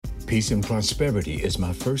Peace and prosperity is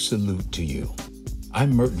my first salute to you.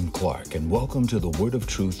 I'm Merton Clark, and welcome to the Word of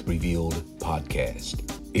Truth Revealed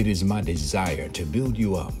podcast. It is my desire to build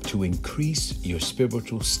you up, to increase your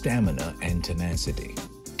spiritual stamina and tenacity,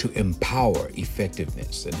 to empower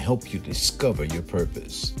effectiveness and help you discover your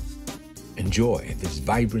purpose. Enjoy this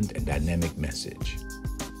vibrant and dynamic message.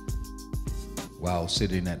 While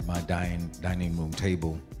sitting at my dining room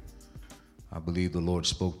table, I believe the Lord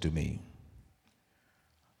spoke to me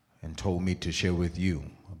and told me to share with you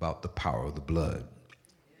about the power of the blood.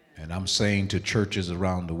 And I'm saying to churches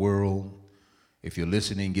around the world, if you're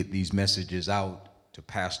listening, get these messages out to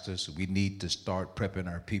pastors. We need to start prepping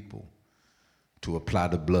our people to apply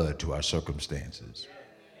the blood to our circumstances.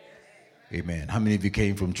 Amen. How many of you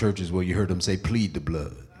came from churches where you heard them say, plead the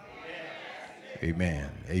blood?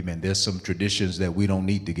 Amen. Amen. There's some traditions that we don't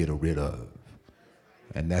need to get rid of.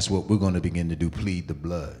 And that's what we're going to begin to do, plead the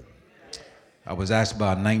blood. I was asked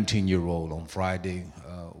by a 19-year-old on Friday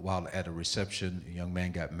while at a reception. A young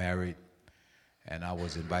man got married, and I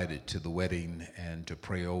was invited to the wedding and to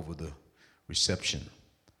pray over the reception.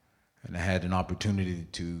 And I had an opportunity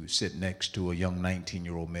to sit next to a young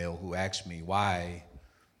 19-year-old male who asked me why,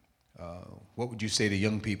 what would you say to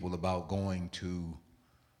young people about going to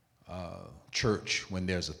church when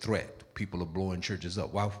there's a threat? People are blowing churches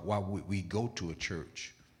up. Why would we go to a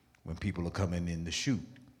church when people are coming in to shoot?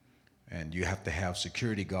 And you have to have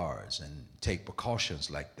security guards and take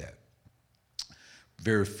precautions like that.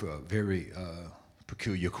 Very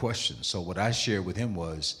peculiar question. So what I shared with him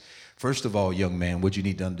was, first of all, young man, what you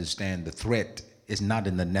need to understand, the threat is not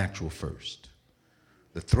in the natural first.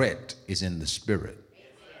 The threat is in the spirit.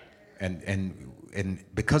 And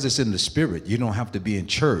because it's in the spirit, you don't have to be in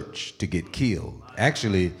church to get killed.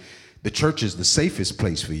 Actually, the church is the safest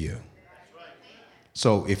place for you.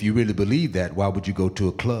 So if you really believe that, why would you go to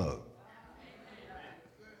a club?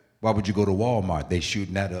 Why would you go to Walmart? They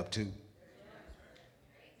shooting that up too.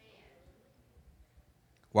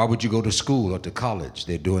 Why would you go to school or to college?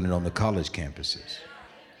 They're doing it on the college campuses.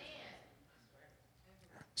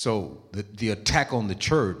 So the attack on the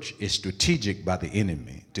church is strategic by the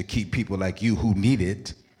enemy to keep people like you who need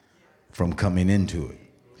it from coming into it.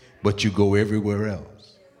 But you go everywhere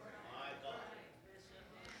else.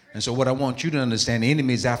 And so what I want you to understand, the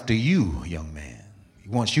enemy is after you, young man. He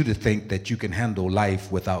wants you to think that you can handle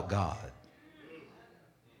life without God.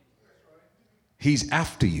 He's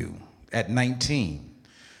after you at 19.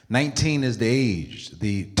 19 is the age,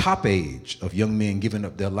 the top age of young men giving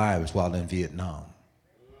up their lives while in Vietnam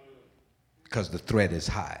because the threat is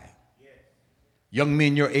high. Young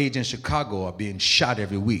men your age in Chicago are being shot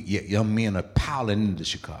every week, yet young men are piling into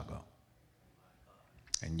Chicago.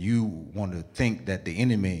 And you want to think that the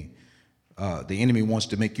enemy wants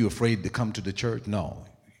to make you afraid to come to the church? No,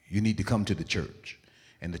 you need to come to the church.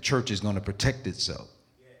 And the church is going to protect itself.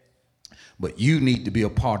 But you need to be a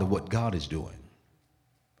part of what God is doing.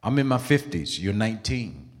 I'm in my 50s. You're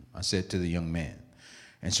 19, I said to the young man.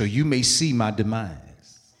 And so you may see my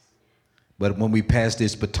demise. But when we pass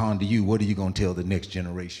this baton to you, what are you going to tell the next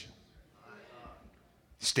generation?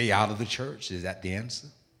 Stay out of the church? Is that the answer?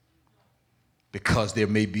 Because there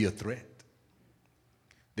may be a threat.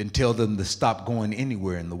 Then tell them to stop going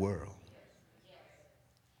anywhere in the world.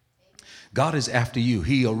 God is after you.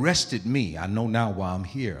 He arrested me. I know now why I'm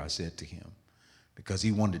here, I said to him, because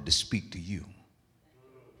he wanted to speak to you.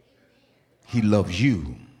 He loves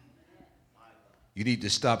you. You need to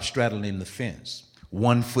stop straddling the fence,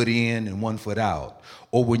 1 foot in and 1 foot out.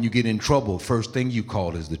 Or when you get in trouble, first thing you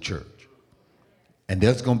call is the church. And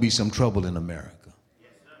there's going to be some trouble in America.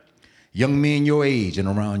 Young men your age and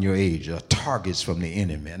around your age are targets from the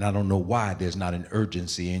enemy. And I don't know why there's not an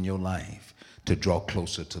urgency in your life to draw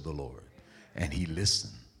closer to the Lord. And he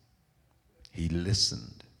listened. He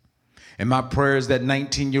listened. And my prayer is that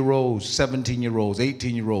 19-year-olds, 17-year-olds,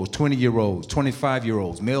 18-year-olds, 20-year-olds,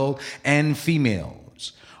 25-year-olds, male and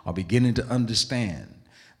females, are beginning to understand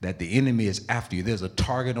that the enemy is after you. There's a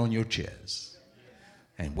target on your chest.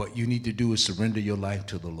 And what you need to do is surrender your life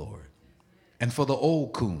to the Lord. And for the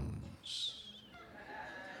old coons,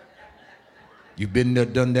 you've been there,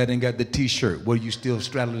 done that, and got the t-shirt. What are you still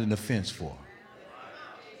straddling the fence for?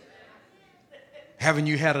 Haven't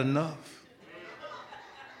you had enough?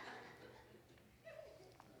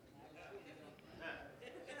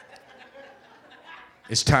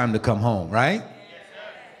 It's time to come home, right?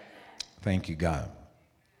 Thank you, God.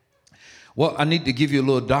 Well, I need to give you a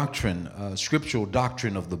little doctrine, scriptural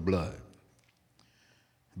doctrine of the blood.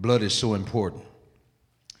 Blood is so important.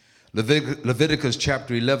 Leviticus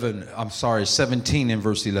chapter 17 and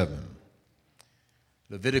verse 11.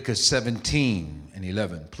 Leviticus 17 and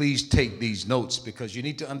 11. Please take these notes because you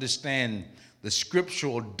need to understand the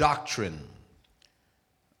scriptural doctrine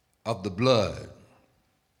of the blood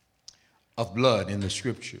in the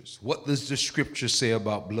scriptures. What does the scripture say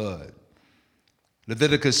about blood?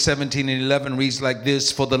 Leviticus 17 and 11 reads like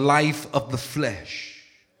this: for the life of the flesh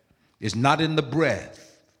is not in the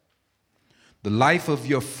breath. The life of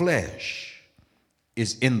your flesh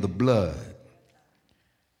is in the blood.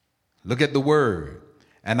 Look at the word.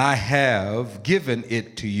 And I have given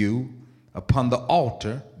it to you upon the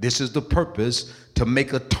altar. This is the purpose, to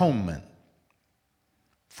make atonement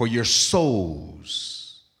for your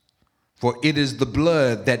souls. For it is the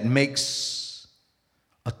blood that makes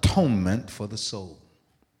atonement for the soul.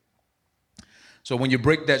 So when you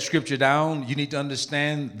break that scripture down, you need to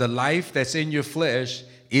understand the life that's in your flesh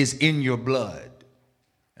is in your blood.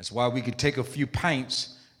 That's why we can take a few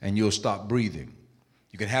pints and you'll stop breathing.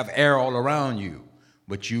 You can have air all around you,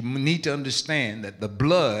 but you need to understand that the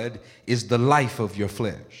blood is the life of your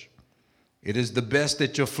flesh. It is the best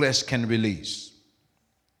that your flesh can release.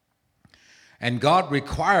 And God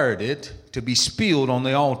required it to be spilled on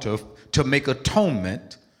the altar to make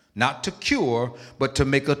atonement, not to cure, but to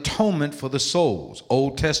make atonement for the souls.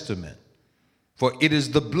 Old Testament. For it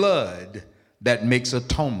is the blood that makes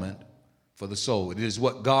atonement for the soul. It is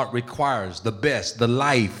what God requires, the best, the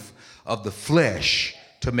life of the flesh,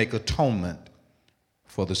 to make atonement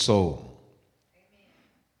for the soul.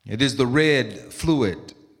 Amen. It is the red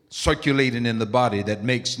fluid circulating in the body that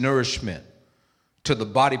makes nourishment to the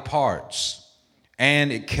body parts,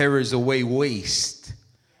 and it carries away waste.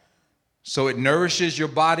 So it nourishes your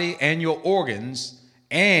body and your organs,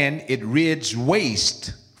 and it rids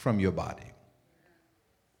waste from your body.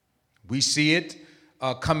 We see it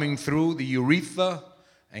coming through the urethra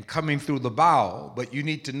and coming through the bowel, but you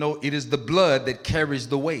need to know it is the blood that carries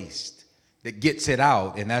the waste, that gets it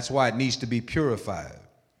out, and that's why it needs to be purified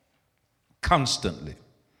constantly.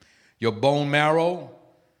 Your bone marrow,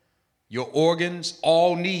 your organs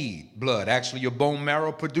all need blood. Actually, your bone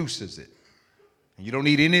marrow produces it. You don't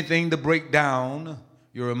need anything to break down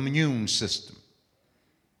your immune system.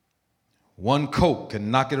 One Coke can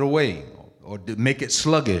knock it away or make it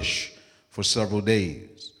sluggish for several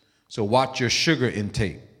days. So watch your sugar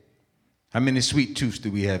intake. How many sweet tooths do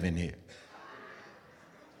we have in here?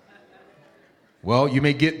 Well, you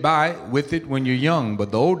may get by with it when you're young,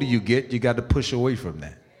 but the older you get, you got to push away from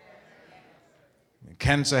that.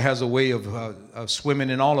 Cancer has a way of swimming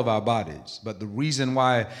in all of our bodies, but the reason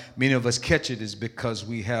why many of us catch it is because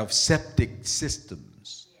we have septic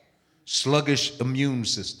systems, sluggish immune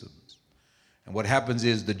systems. And what happens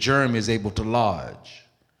is the germ is able to lodge.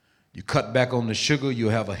 You cut back on the sugar, you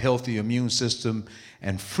have a healthy immune system,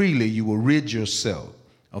 and freely you will rid yourself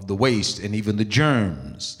of the waste and even the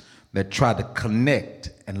germs that try to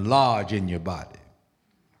connect and lodge in your body.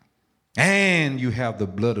 And you have the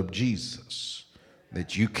blood of Jesus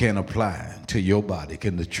that you can apply to your body.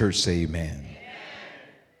 Can the church say amen?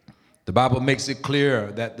 The Bible makes it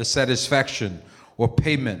clear that the satisfaction or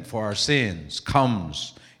payment for our sins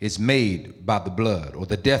is made by the blood, or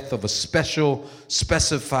the death of a special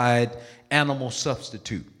specified animal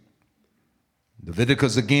substitute.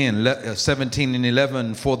 Leviticus again, 17 and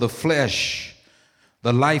 11, for the flesh,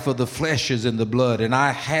 the life of the flesh is in the blood, and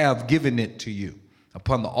I have given it to you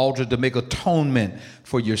upon the altar to make atonement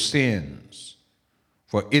for your sins.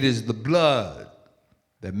 For it is the blood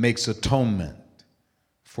that makes atonement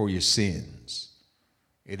for your sins.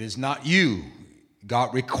 It is not you.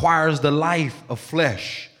 God requires the life of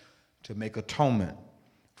flesh to make atonement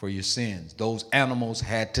for your sins. Those animals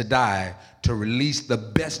had to die to release the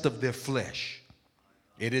best of their flesh.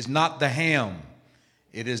 It is not the ham.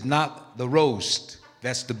 It is not the roast.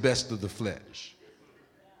 That's the best of the flesh.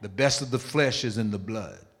 The best of the flesh is in the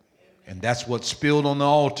blood. And that's what's spilled on the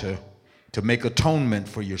altar to make atonement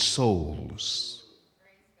for your souls.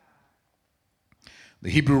 The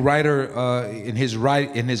Hebrew writer in his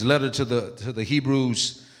letter to the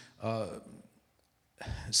Hebrews,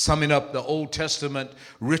 summing up the Old Testament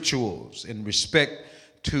rituals in respect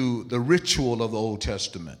to the ritual of the Old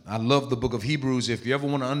Testament. I love the book of Hebrews. If you ever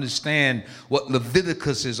want to understand what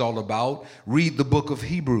Leviticus is all about, read the book of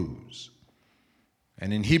Hebrews.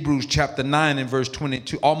 And in Hebrews chapter 9 and verse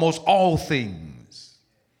 22, almost all things,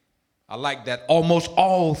 I like that, almost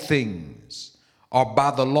all things are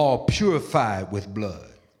by the law purified with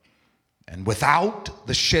blood. And without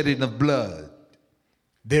the shedding of blood,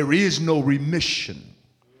 there is no remission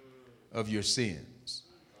of your sins.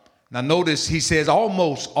 Now notice he says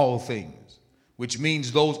almost all things, which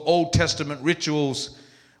means those Old Testament rituals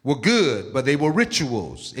were good, but they were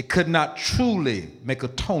rituals. It could not truly make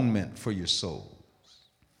atonement for your soul.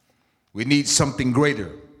 We need something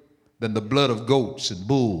greater than the blood of goats and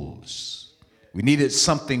bulls. We needed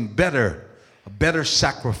something better, a better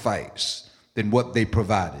sacrifice than what they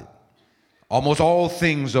provided. Almost all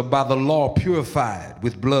things are by the law purified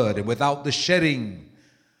with blood, and without the shedding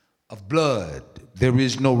of blood, there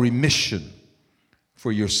is no remission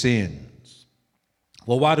for your sins.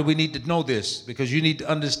 Well, why do we need to know this? Because you need to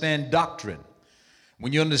understand doctrine.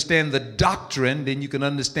 When you understand the doctrine, then you can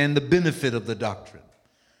understand the benefit of the doctrine.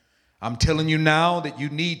 I'm telling you now that you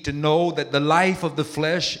need to know that the life of the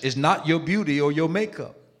flesh is not your beauty or your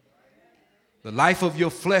makeup. The life of your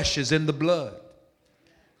flesh is in the blood.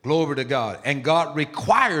 Glory to God. And God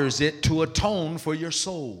requires it to atone for your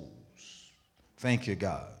souls. Thank you,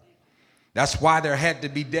 God. That's why there had to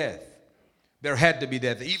be death. There had to be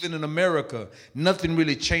death. Even in America, nothing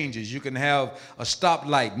really changes. You can have a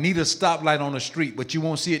stoplight, need a stoplight on the street, but you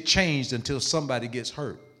won't see it changed until somebody gets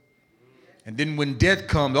hurt. And then when death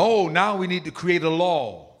comes, oh, now we need to create a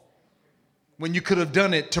law. When you could have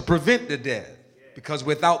done it to prevent the death. Because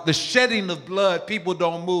without the shedding of blood, people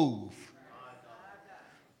don't move.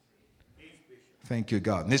 Thank you,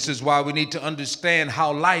 God. And this is why we need to understand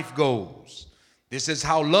how life goes. This is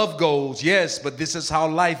how love goes, yes, but this is how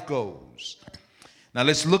life goes. Now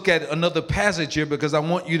let's look at another passage here because I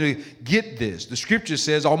want you to get this. The scripture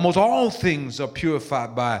says almost all things are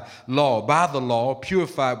purified by the law,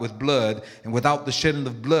 purified with blood, and without the shedding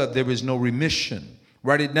of blood, there is no remission.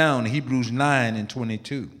 Write it down, Hebrews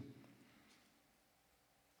 9:22.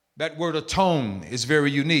 That word atone is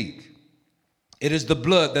very unique. It is the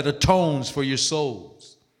blood that atones for your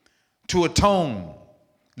souls. To atone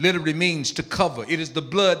literally means to cover. It is the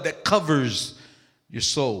blood that covers your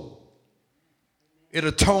soul. It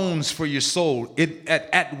atones for your soul. It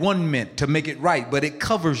at one meant to make it right, but it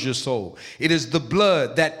covers your soul. It is the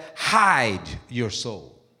blood that hides your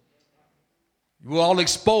soul. We're all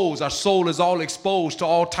exposed. Our soul is all exposed to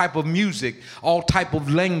all type of music, all type of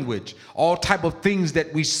language, all type of things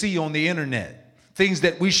that we see on the internet, things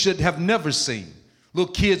that we should have never seen.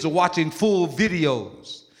 Little kids are watching full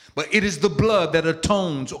videos, but it is the blood that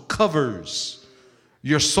atones or covers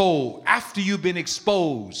your soul after you've been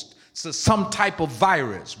exposed to some type of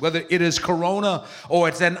virus, whether it is corona or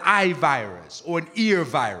it's an eye virus or an ear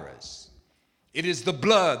virus. It is the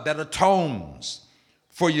blood that atones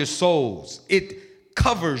for your souls. It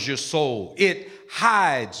covers your soul. It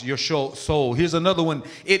hides your soul. Here's another one.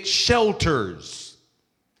 It shelters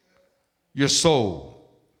your soul.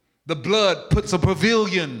 The blood puts a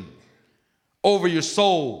pavilion over your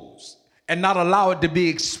souls and not allow it to be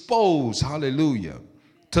exposed, hallelujah,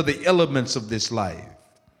 to the elements of this life.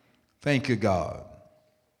 Thank you, God.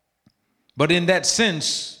 But in that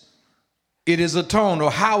sense, it is atoned, or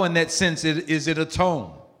how in that sense is it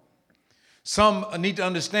atoned? Some need to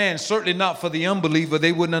understand, certainly not for the unbeliever,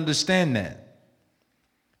 they wouldn't understand that.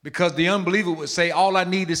 Because the unbeliever would say, all I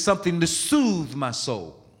need is something to soothe my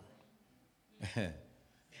soul.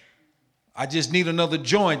 I just need another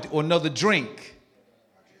joint or another drink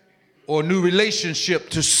or a new relationship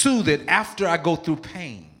to soothe it after I go through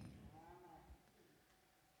pain.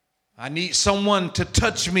 I need someone to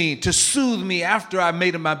touch me, to soothe me after I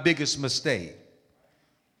made my biggest mistake.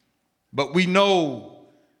 But we know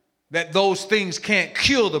that those things can't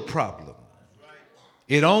cure the problem.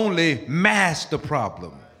 It only masks the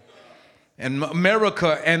problem. And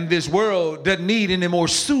America and this world doesn't need any more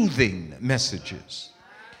soothing messages.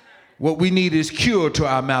 What we need is cure to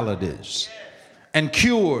our maladies and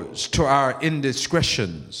cures to our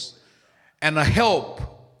indiscretions and a help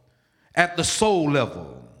at the soul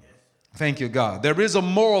level. Thank you, God. There is a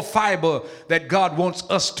moral fiber that God wants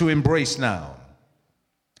us to embrace now.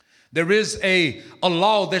 There is a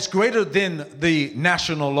law that's greater than the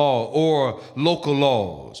national law or local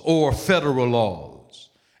laws or federal laws,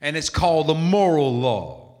 and it's called the moral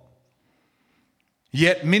law.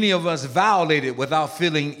 Yet many of us violate it without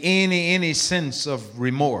feeling any sense of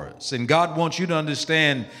remorse. And God wants you to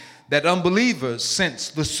understand that unbelievers sense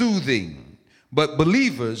the soothing, but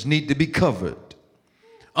believers need to be covered.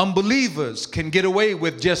 Unbelievers can get away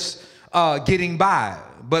with just getting by,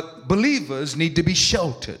 but believers need to be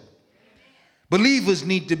sheltered. Believers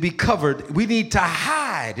need to be covered. We need to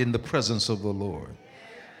hide in the presence of the Lord.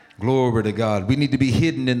 Glory to God. We need to be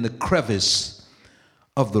hidden in the crevice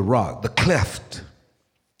of the rock, the cleft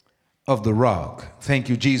of the rock. Thank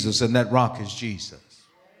you, Jesus. And that rock is Jesus.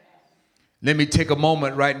 Let me take a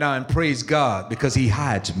moment right now and praise God because he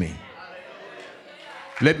hides me.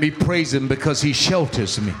 Let me praise him because he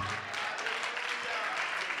shelters me.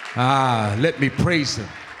 Let me praise him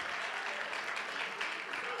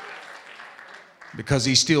because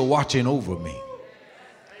he's still watching over me.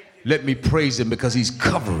 Let me praise him because he's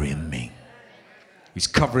covering me. He's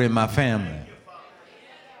covering my family.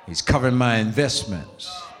 He's covering my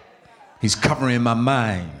investments. He's covering my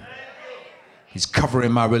mind. He's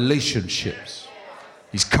covering my relationships.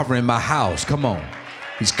 He's covering my house. Come on.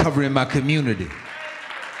 He's covering my community.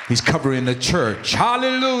 He's covering the church.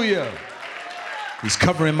 Hallelujah. He's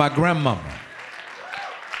covering my grandmama.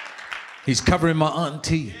 He's covering my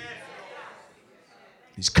auntie.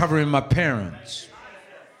 He's covering my parents.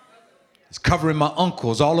 He's covering my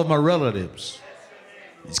uncles, all of my relatives.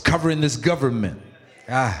 He's covering this government.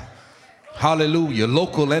 Hallelujah,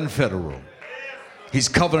 local and federal. He's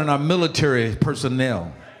covering our military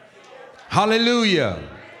personnel. Hallelujah.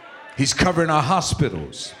 He's covering our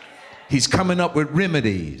hospitals. He's coming up with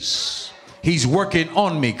remedies. He's working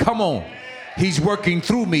on me. Come on. He's working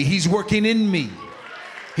through me. He's working in me.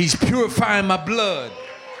 He's purifying my blood.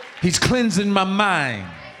 He's cleansing my mind.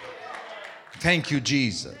 Thank you,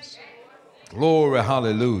 Jesus. Glory,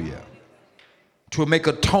 hallelujah. To make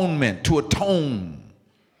atonement, to atone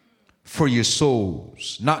for your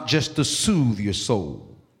souls, not just to soothe your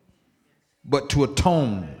soul, but to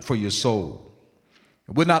atone for your soul.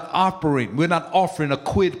 We're not offering a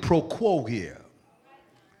quid pro quo here.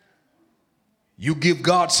 You give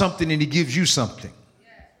God something and he gives you something.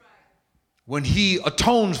 When he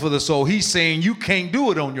atones for the soul, he's saying you can't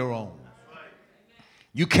do it on your own.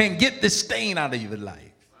 You can't get this stain out of your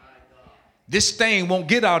life. This stain won't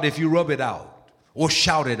get out if you rub it out or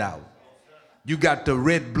shout it out. You got to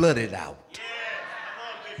red blood it out.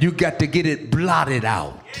 You got to get it blotted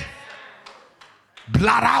out.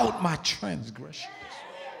 Blot out my transgressions.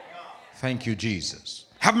 Thank you, Jesus.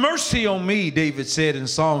 Have mercy on me, David said in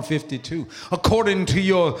Psalm 52, according to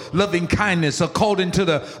your loving kindness, according to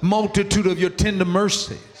the multitude of your tender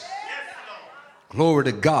mercies. Glory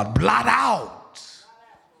to God. Blot out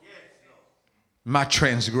my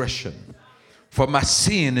transgression, for my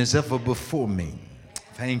sin is ever before me.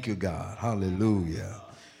 Thank you, God. Hallelujah.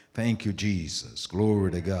 Thank you, Jesus.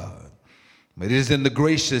 Glory to God. It is in the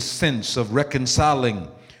gracious sense of reconciling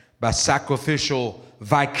by sacrificial,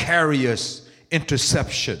 vicarious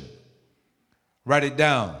interception. Write it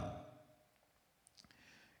down.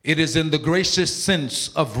 It is in the gracious sense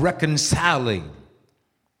of reconciling,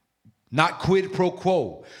 not quid pro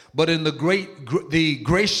quo, but in the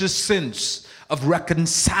gracious sense of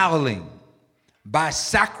reconciling by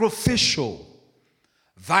sacrificial,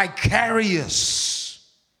 vicarious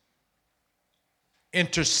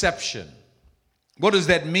interception. What does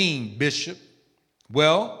that mean, Bishop?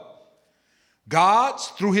 Well, God,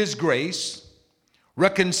 through his grace,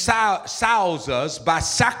 reconciles us by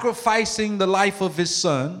sacrificing the life of his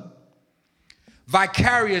son.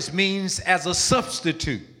 Vicarious means as a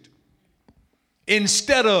substitute.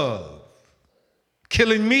 Instead of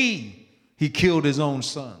killing me, he killed his own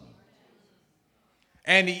son.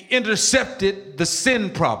 And he intercepted the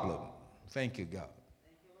sin problem. Thank you, God.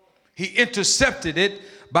 He intercepted it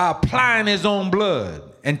by applying his own blood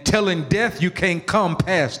and telling death, you can't come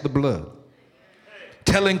past the blood.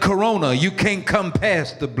 Telling corona, you can't come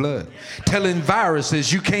past the blood. Telling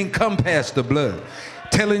viruses, you can't come past the blood.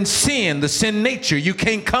 Telling sin, the sin nature, you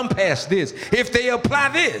can't come past this. If they apply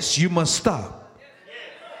this, you must stop.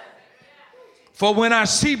 For when I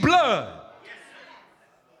see blood,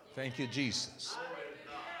 thank you, Jesus,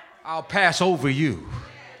 I'll pass over you.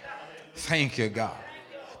 Thank you, God.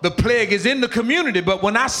 The plague is in the community, but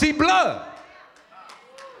when I see blood,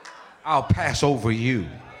 I'll pass over you.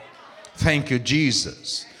 Thank you,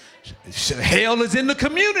 Jesus. Hell is in the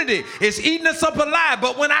community. It's eating us up alive,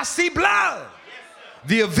 but when I see blood,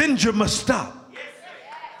 the avenger must stop.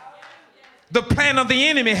 The plan of the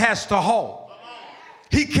enemy has to halt.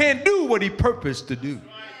 He can't do what he purposed to do.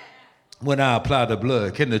 When I apply the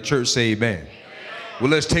blood, can the church say amen? Well,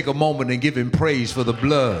 let's take a moment and give him praise for the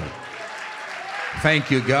blood.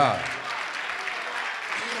 Thank you, God.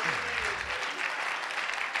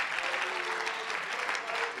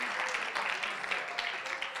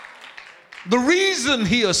 The reason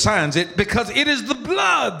he assigns it, because it is the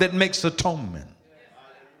blood that makes atonement.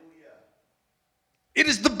 It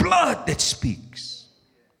is the blood that speaks.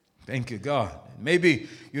 Thank you, God. Maybe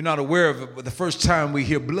you're not aware of it, but the first time we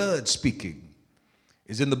hear blood speaking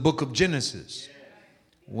is in the book of Genesis.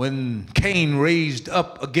 When Cain raised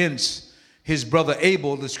up against his brother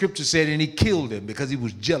Abel, the scripture said, and he killed him because he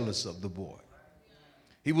was jealous of the boy.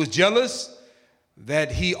 He was jealous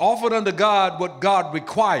that he offered unto God what God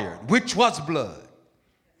required, which was blood.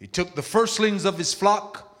 He took the firstlings of his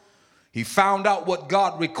flock. He found out what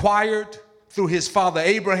God required through his father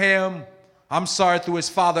through his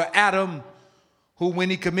father Adam, who when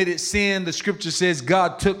he committed sin, the scripture says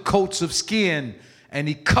God took coats of skin and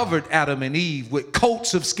he covered Adam and Eve with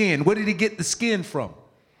coats of skin. Where did he get the skin from?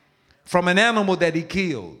 From an animal that he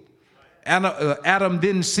killed. Adam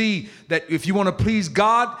didn't see that if you want to please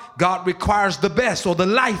God, God requires the best, or the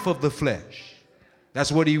life of the flesh.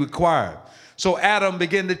 That's what he required. So Adam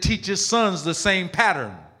began to teach his sons the same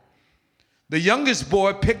pattern. The youngest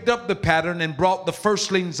boy picked up the pattern and brought the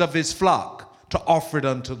firstlings of his flock to offer it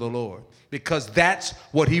unto the Lord, because that's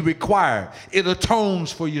what he required. It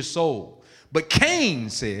atones for your soul. But Cain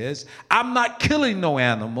says, I'm not killing no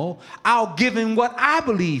animal. I'll give him what I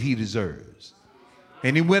believe he deserves.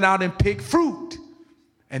 And he went out and picked fruit.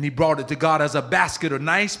 And he brought it to God as a basket, a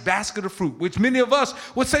nice basket of fruit, which many of us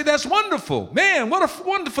would say that's wonderful. Man, what a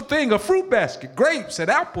wonderful thing, a fruit basket, grapes and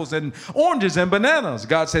apples and oranges and bananas.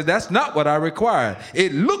 God said, that's not what I require.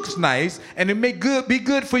 It looks nice and it may be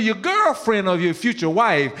good for your girlfriend or your future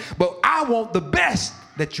wife, but I want the best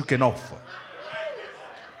that you can offer.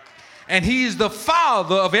 And he's the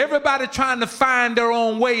father of everybody trying to find their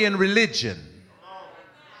own way in religion.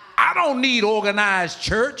 I don't need organized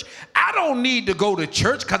church. I don't need to go to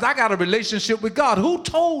church because I got a relationship with God. Who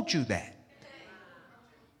told you that?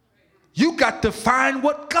 You got to find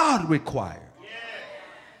what God requires.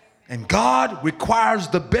 And God requires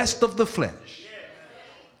the best of the flesh.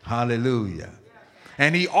 Hallelujah.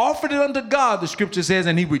 And he offered it unto God, the scripture says,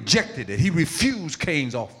 and he rejected it. He refused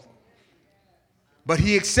Cain's offer. But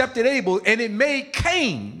he accepted Abel, and it made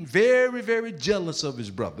Cain very, very jealous of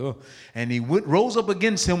his brother. And he rose up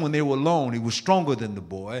against him when they were alone. He was stronger than the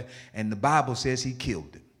boy, and the Bible says he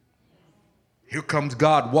killed him. Here comes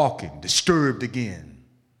God walking, disturbed again.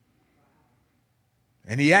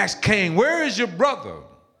 And he asked Cain, where is your brother?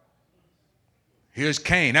 Here's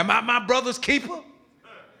Cain. Am I my brother's keeper?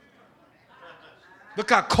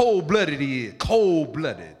 Look how cold-blooded he is,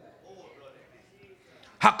 cold-blooded.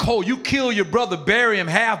 How cold. You kill your brother, bury him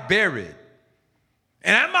half buried.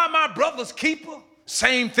 And am I my brother's keeper?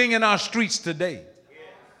 Same thing in our streets today.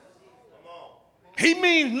 He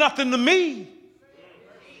means nothing to me.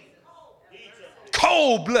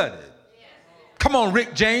 Cold-blooded. Come on,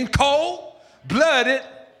 Rick James. Cold-blooded.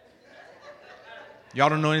 Y'all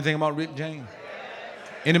don't know anything about Rick James?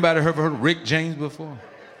 Anybody ever heard of Rick James before?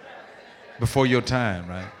 Before your time,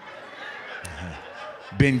 right?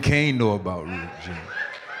 Ben Kane know about Rick James.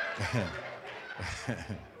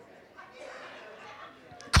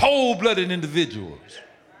 Cold-blooded individuals.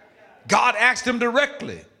 God asked him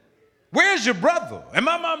directly, where's your brother? Am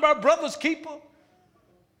I my brother's keeper?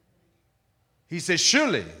 He said,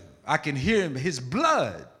 surely I can hear him. His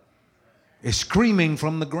blood is screaming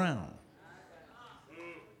from the ground.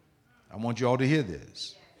 I want you all to hear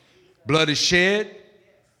this. Blood is shed.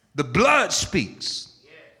 The blood speaks.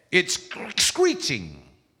 It's screeching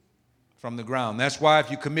from the ground. That's why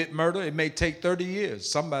if you commit murder, it may take 30 years.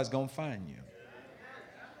 Somebody's going to find you.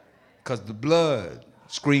 Because the blood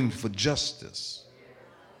screams for justice.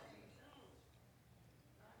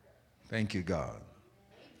 Thank you, God.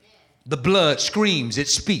 The blood screams, it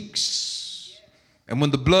speaks. And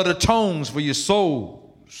when the blood atones for your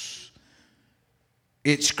souls,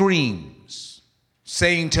 it screams,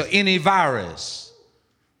 saying to any virus,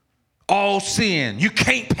 all sin, you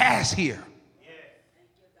can't pass here.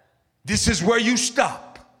 This is where you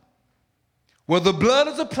stop. Where the blood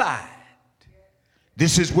is applied,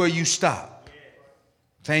 this is where you stop.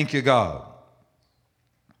 Thank you, God.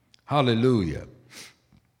 Hallelujah.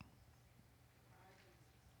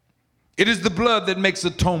 It is the blood that makes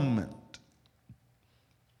atonement.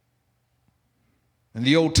 And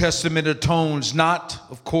the Old Testament atones not,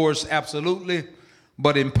 of course, absolutely,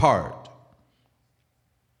 but in part.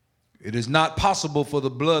 It is not possible for the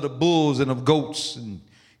blood of bulls and of goats and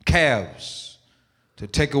calves to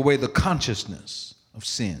take away the consciousness of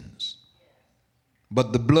sins.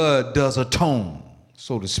 But the blood does atone,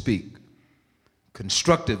 so to speak,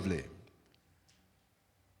 constructively,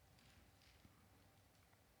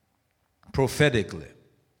 prophetically.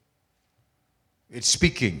 It's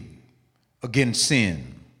speaking against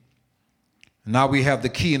sin. Now we have the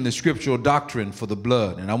key in the scriptural doctrine for the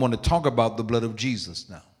blood, and I want to talk about the blood of Jesus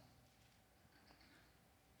now.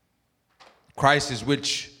 Christ is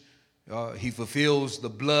which he fulfills the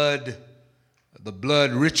blood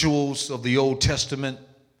rituals of the Old Testament,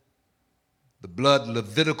 the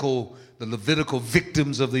Levitical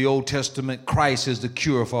victims of the Old Testament. Christ is the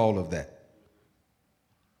cure for all of that.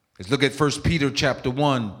 Let's look at 1 Peter chapter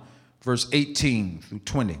 1, verse 18 through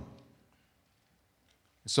 20.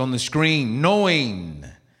 It's on the screen. Knowing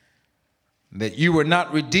that you were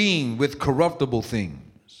not redeemed with corruptible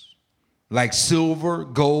things, like silver,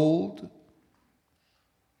 gold.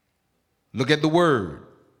 Look at the word.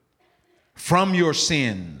 from your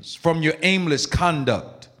sins, from your aimless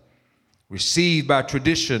conduct, received by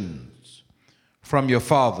traditions from your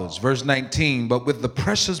fathers. Verse 19, but with the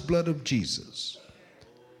precious blood of Jesus,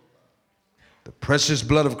 the precious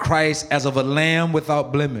blood of Christ, as of a lamb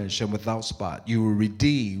without blemish and without spot, you were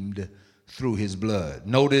redeemed through his blood.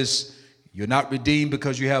 Notice, you're not redeemed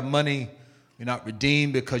because you have money. You're not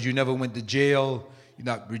redeemed because you never went to jail. You're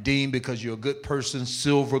not redeemed because you're a good person,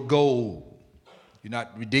 silver, gold. You're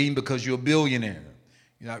not redeemed because you're a billionaire.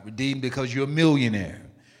 You're not redeemed because you're a millionaire.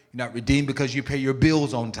 You're not redeemed because you pay your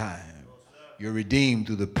bills on time. You're redeemed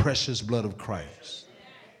through the precious blood of Christ.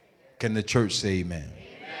 Can the church say amen?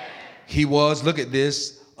 Amen. He was, look at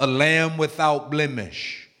this, a lamb without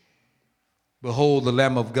blemish. Behold, the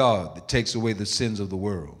Lamb of God that takes away the sins of the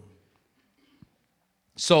world.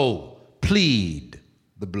 So, plead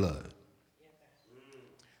the blood.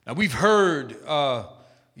 Now, we've heard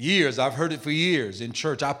years, I've heard it for years in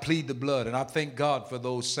church, I plead the blood, and I thank God for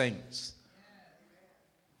those saints.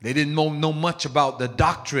 They didn't know much about the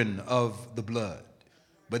doctrine of the blood,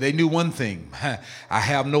 but they knew one thing: I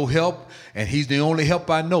have no help, and he's the only help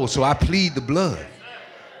I know, so I plead the blood.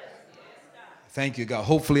 Thank you, God.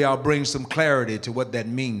 Hopefully I'll bring some clarity to what that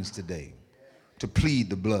means today, to plead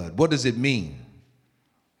the blood. What does it mean?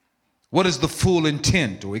 What is the full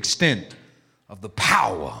intent or extent of the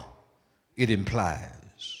power it implies?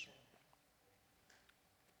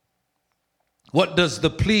 What does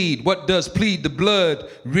plead the blood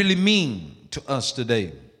really mean to us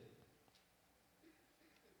today?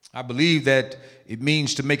 I believe that it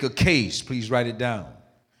means to make a case. Please write it down.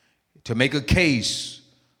 To make a case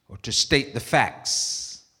or to state the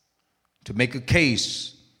facts. To make a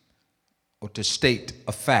case or to state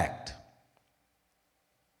a fact.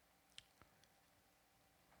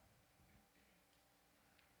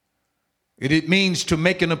 It means to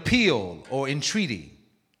make an appeal or entreaty,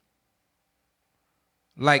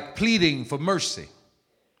 like pleading for mercy.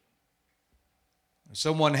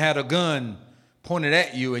 Someone had a gun pointed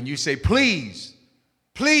at you and you say, please,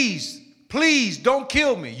 please, please don't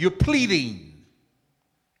kill me. You're pleading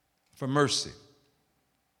for mercy.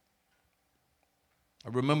 I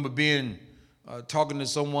remember talking to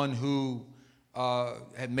someone who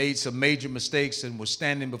had made some major mistakes and was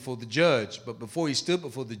standing before the judge. But before he stood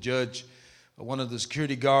before the judge, one of the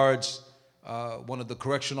security guards, one of the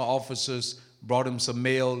correctional officers brought him some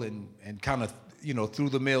mail and kind of, threw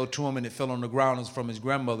the mail to him, and it fell on the ground. It was from his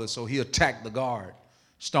grandmother, so he attacked the guard,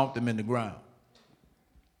 stomped him in the ground.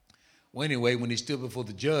 Well, anyway, when he stood before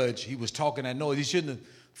the judge, he was talking that noise. He shouldn't have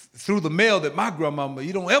threw the mail that my grandmama,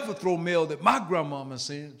 you don't ever throw mail that my grandmama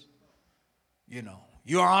sends.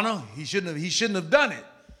 Your Honor, he shouldn't have done it.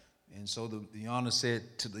 And so the Honor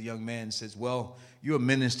said to the young man, says, well, you're a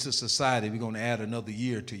menace to society. We're going to add another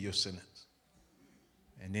year to your sentence.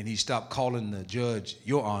 And then he stopped calling the judge,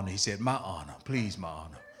 Your Honor. He said, my honor, please, my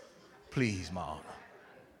honor. Please, my honor.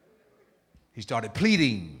 He started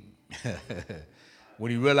pleading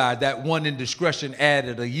when he realized that one indiscretion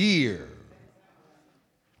added a year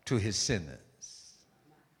to his sentence.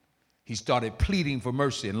 He started pleading for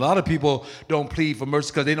mercy. And a lot of people don't plead for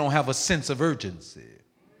mercy because they don't have a sense of urgency.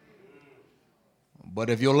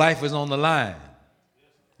 But if your life is on the line,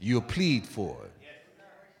 you'll plead for it.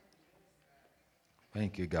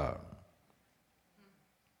 Thank you, God.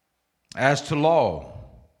 As to law,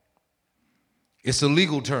 it's a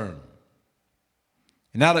legal term.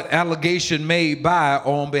 Not an allegation made by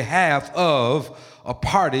or on behalf of a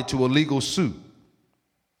party to a legal suit,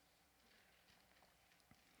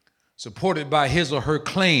 supported by his or her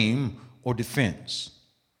claim or defense.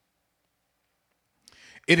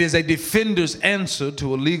 It is a defender's answer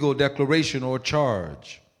to a legal declaration or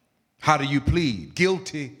charge. How do you plead?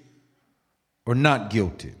 Guilty or not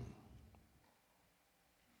guilty?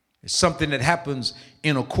 It's something that happens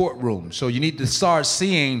in a courtroom. So you need to start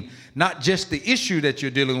seeing not just the issue that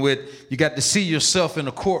you're dealing with, you got to see yourself in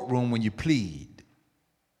a courtroom when you plead.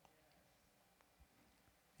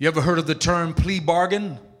 You ever heard of the term plea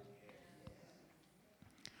bargain?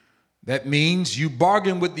 That means you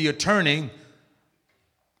bargain with the attorney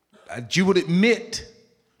that you would admit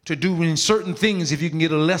to doing certain things if you can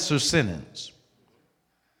get a lesser sentence.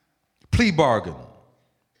 Plea bargain.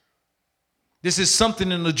 This is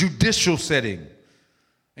something in the judicial setting.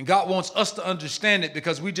 And God wants us to understand it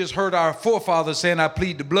because we just heard our forefathers saying, I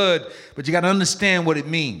plead the blood, but you got to understand what it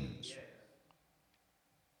means.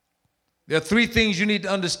 There are three things you need to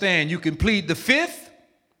understand. You can plead the fifth.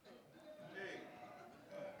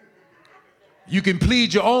 You can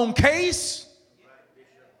plead your own case,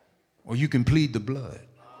 or you can plead the blood.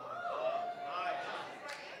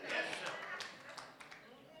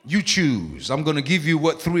 You choose. I'm going to give you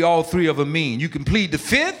what all three of them mean. You can plead the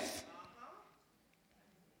fifth.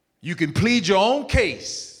 You can plead your own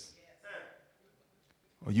case.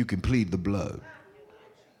 Or you can plead the blood.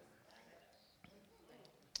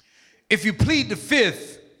 If you plead the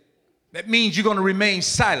fifth, that means you're going to remain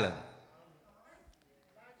silent.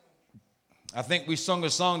 I think we sung a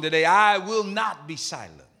song today, I will not be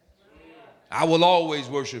silent. I will always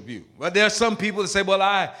worship you. But there are some people that say, well,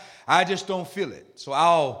 I just don't feel it. So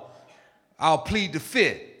I'll plead the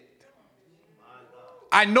fifth.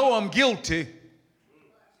 I know I'm guilty.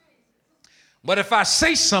 But if I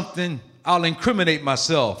say something, I'll incriminate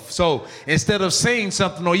myself. So instead of saying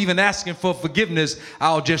something or even asking for forgiveness,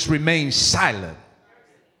 I'll just remain silent.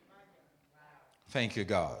 Thank you,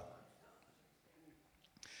 God.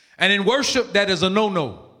 And in worship, that is a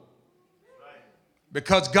no-no.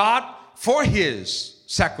 Because God, for his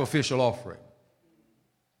sacrificial offering,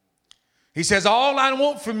 he says, all I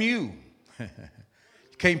want from you, you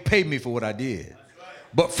can't pay me for what I did,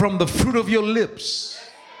 but from the fruit of your lips,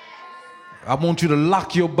 I want you to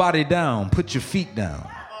lock your body down, put your feet down.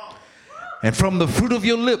 And from the fruit of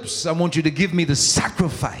your lips, I want you to give me the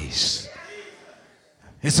sacrifice.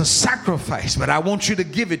 It's a sacrifice, but I want you to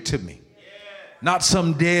give it to me. Not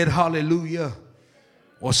some dead hallelujah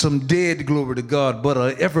or some dead glory to God, but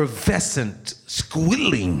an effervescent,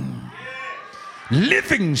 squealing,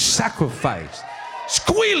 living sacrifice.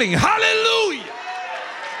 Squealing, hallelujah.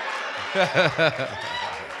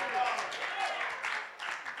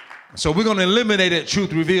 So we're going to eliminate at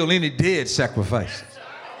Truth Revealed any dead sacrifices.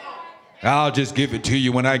 I'll just give it to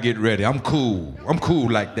you when I get ready. I'm cool. I'm cool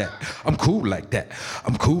like that. I'm cool like that.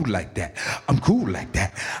 I'm cool like that. I'm cool like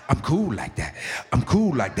that. I'm cool like that. I'm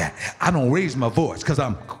cool like that. I don't raise my voice because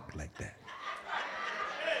I'm cool like that.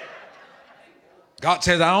 God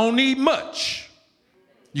says, I don't need much.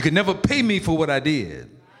 You can never pay me for what I did.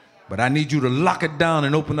 But I need you to lock it down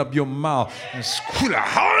and open up your mouth and squeal,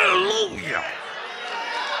 hallelujah.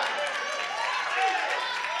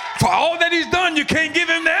 For all that he's done, you can't give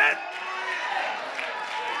him that.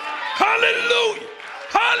 Hallelujah.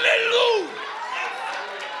 Hallelujah.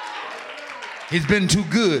 He's been too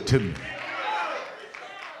good to me.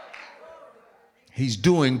 He's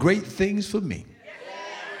doing great things for me.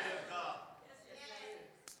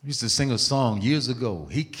 I used to sing a song years ago.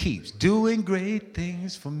 He keeps doing great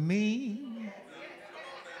things for me.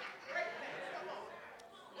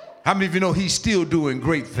 How many of you know he's still doing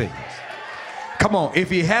great things? Come on, if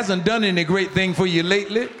he hasn't done any great thing for you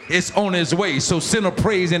lately, it's on his way. So send a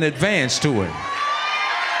praise in advance to him.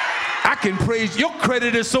 I can praise, your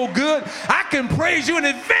credit is so good, I can praise you in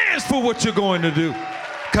advance for what you're going to do.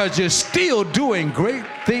 Because you're still doing great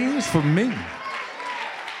things for me.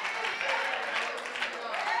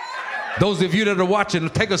 Those of you that are watching,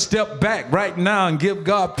 take a step back right now and give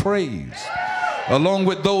God praise. Along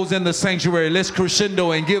with those in the sanctuary, let's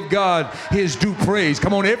crescendo and give God his due praise.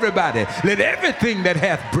 Come on, everybody. Let everything that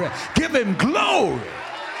hath breath give him glory.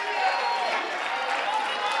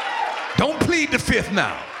 Don't plead the fifth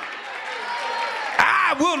now.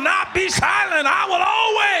 I will not be silent. I will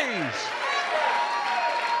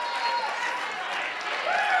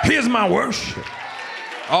always. Here's my worship.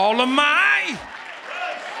 All of my.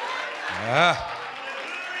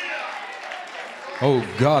 Oh,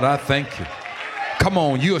 God, I thank you. Come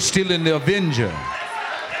on, you are still in the avenger.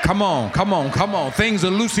 Come on, come on, come on. Things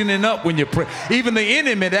are loosening up when you pray. Even the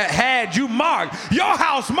enemy that had you marked, your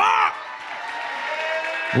house marked.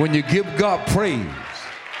 When you give God praise,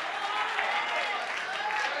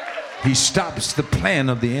 he stops the plan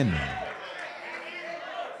of the enemy.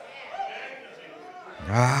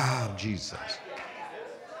 Ah, Jesus.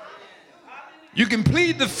 You can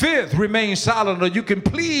plead the fifth, remain silent, or you can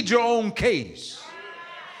plead your own case.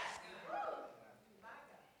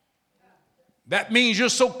 That means you're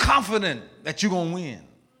so confident that you're going to win.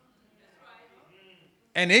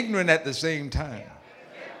 And ignorant at the same time.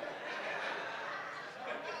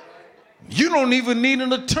 You don't even need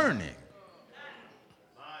an attorney.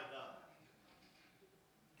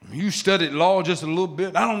 You studied law just a little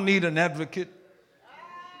bit. I don't need an advocate.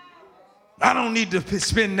 I don't need to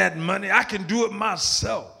spend that money. I can do it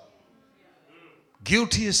myself.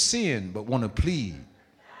 Guilty of sin, but want to plead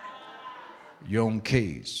your own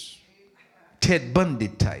case. Ted Bundy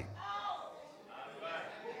type.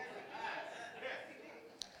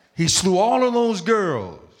 He slew all of those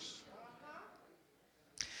girls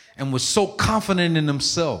and was so confident in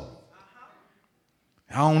himself.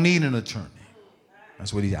 I don't need an attorney.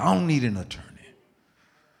 That's what he said. I don't need an attorney.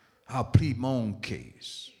 I'll plead my own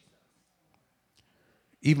case.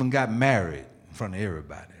 Even got married in front of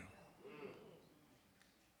everybody.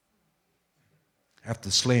 after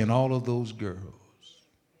slaying all of those girls.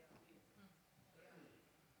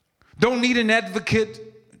 Don't need an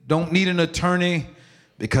advocate, don't need an attorney,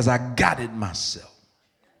 because I got it myself.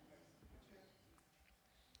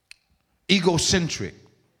 Egocentric,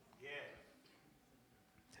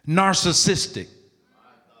 narcissistic.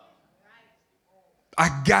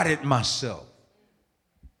 I got it myself.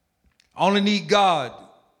 I only need God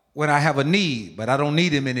when I have a need, but I don't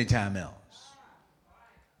need him anytime else.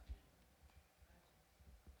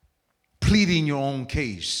 Pleading your own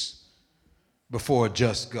case before a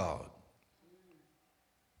just God.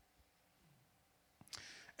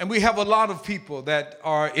 And we have a lot of people that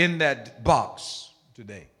are in that box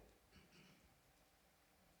today.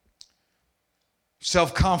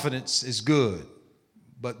 Self-confidence is good,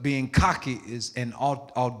 but being cocky is an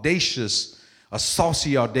audacious, a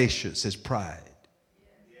saucy audacious is pride.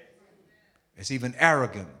 It's even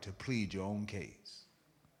arrogant to plead your own case.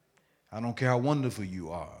 I don't care how wonderful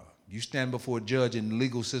you are. You stand before a judge in the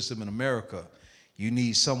legal system in America, you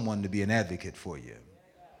need someone to be an advocate for you.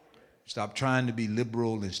 Stop trying to be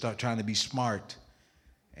liberal and start trying to be smart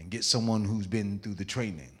and get someone who's been through the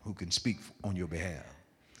training who can speak on your behalf.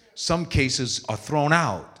 Some cases are thrown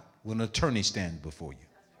out when an attorney stands before you.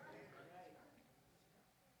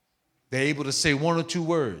 They're able to say one or two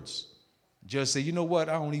words. Just say, you know what,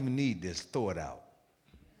 I don't even need this, throw it out.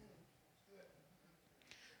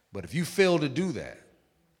 But if you fail to do that,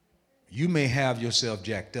 you may have yourself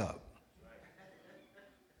jacked up.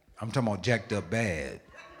 I'm talking about jacked up bad.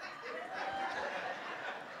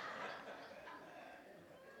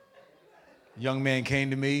 A young man came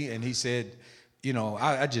to me and he said, you know,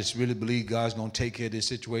 I just really believe God's going to take care of this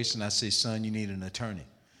situation. I said, son, you need an attorney.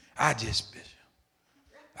 I got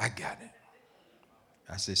it.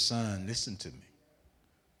 I said, son, listen to me.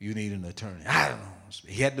 You need an attorney. I don't know.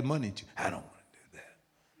 He had the money to. I don't want to do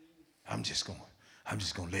that. I'm just going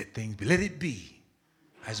to let things be. Let it be.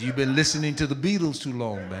 I said, you've been listening to the Beatles too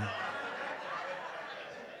long, man.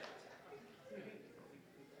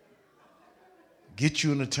 Get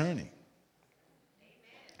you an attorney.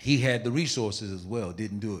 He had the resources as well,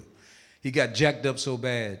 didn't do it. He got jacked up so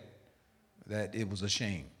bad that it was a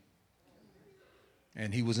shame.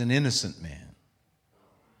 And he was an innocent man.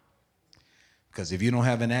 Because if you don't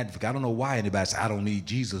have an advocate, I don't know why anybody says, I don't need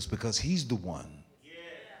Jesus, because he's the one.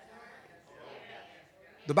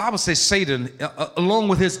 The Bible says Satan, along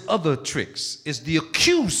with his other tricks, is the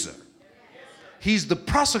accuser. He's the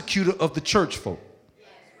prosecutor of the church folk.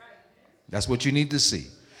 That's what you need to see.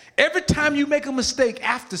 Every time you make a mistake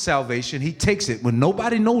after salvation, he takes it when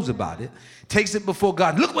nobody knows about it, takes it before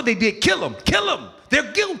God. Look what they did. Kill them.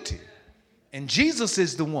 They're guilty. And Jesus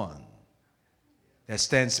is the one that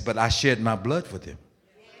stands, but I shed my blood for them.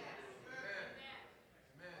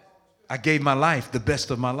 I gave my life, the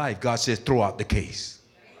best of my life. God says, throw out the case.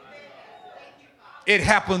 It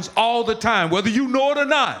happens all the time, whether you know it or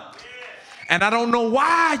not. And I don't know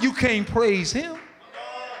why you can't praise him.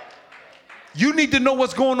 You need to know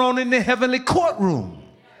what's going on in the heavenly courtroom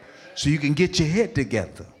so you can get your head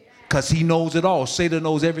together, because he knows it all. Satan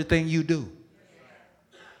knows everything you do.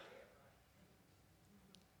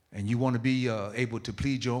 And you want to be able to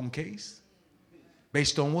plead your own case?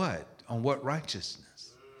 Based on what? On what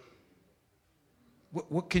righteousness?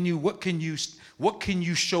 What can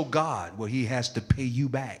you show God where he has to pay you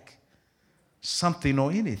back? Something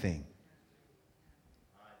or anything.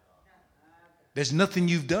 There's nothing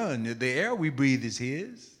you've done. The air we breathe is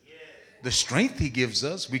his. The strength he gives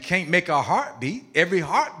us. We can't make our heart beat. Every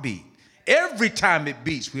heartbeat, every time it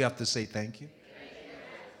beats, we have to say thank you.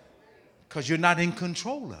 Because you're not in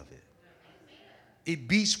control of it. It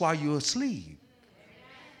beats while you're asleep.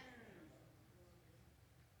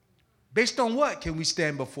 Based on what can we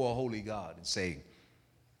stand before a holy God and say,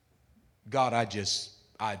 God, I can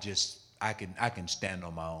stand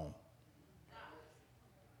on my own.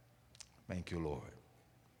 Thank you, Lord.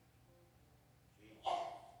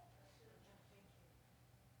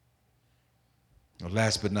 Well,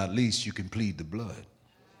 last but not least, you can plead the blood.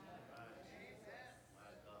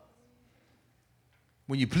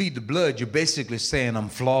 When you plead the blood, you're basically saying I'm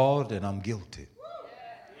flawed and I'm guilty.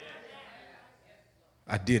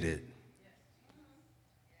 I did it.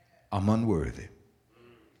 I'm unworthy.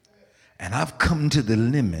 And I've come to the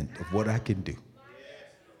limit of what I can do.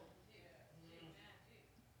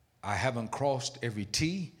 I haven't crossed every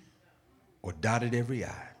T or dotted every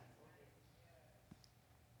I.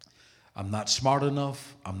 I'm not smart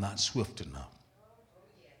enough. I'm not swift enough.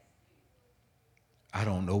 I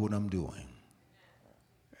don't know what I'm doing.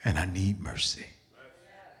 And I need mercy.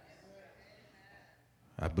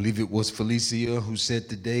 I believe it was Felicia who said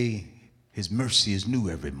today, his mercy is new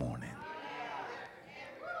every morning.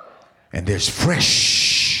 And there's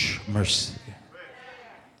fresh mercy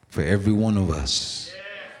for every one of us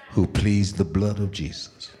who pleads the blood of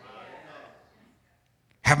Jesus.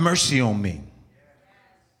 Have mercy on me.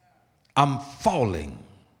 I'm falling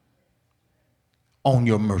on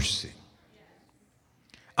your mercy.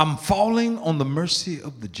 I'm falling on the mercy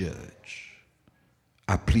of the judge.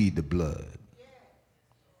 I plead the blood.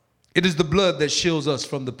 It is the blood that shields us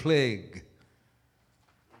from the plague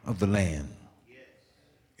of the land.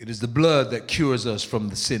 It is the blood that cures us from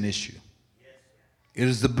the sin issue. It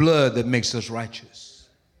is the blood that makes us righteous.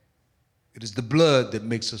 It is the blood that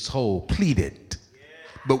makes us whole. Plead it.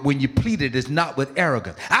 But when you plead it, it's not with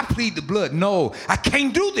arrogance. I plead the blood. No, I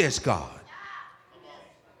can't do this, God.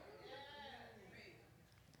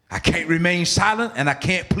 I can't remain silent and I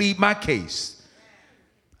can't plead my case.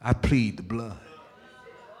 I plead the blood.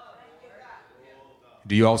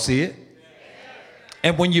 Do you all see it?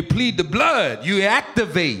 And when you plead the blood, you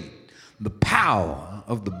activate the power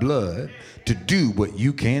of the blood to do what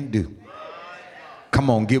you can't do. Come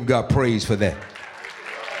on, give God praise for that.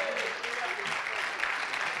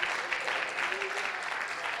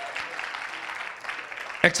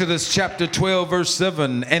 Exodus chapter 12, verse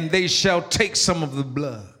 7, and they shall take some of the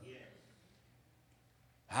blood.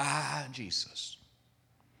 Jesus.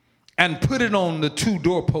 And put it on the two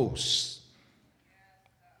doorposts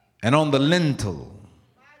and on the lintel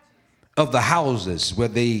of the houses where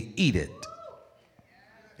they eat it.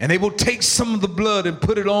 And they will take some of the blood and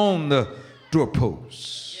put it on the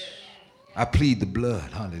doorposts. I plead the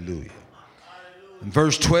blood. Hallelujah. In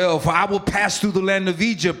verse 12, for I will pass through the land of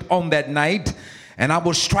Egypt on that night, and I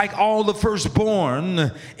will strike all the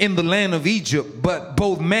firstborn in the land of Egypt, but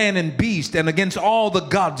both man and beast, and against all the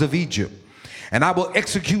gods of Egypt. And I will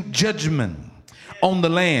execute judgment on the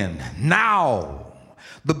land. Now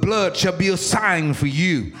the blood shall be a sign for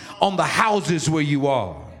you on the houses where you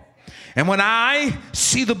are. And when I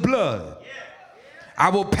see the blood, I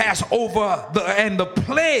will pass over, and the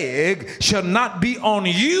plague shall not be on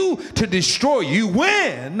you to destroy you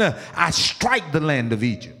when I strike the land of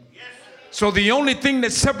Egypt. So the only thing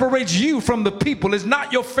that separates you from the people is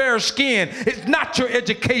not your fair skin. It's not your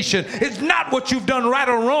education. It's not what you've done right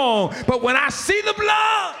or wrong. But when I see the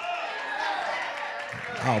blood,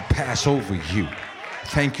 I'll pass over you.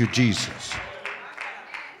 Thank you, Jesus.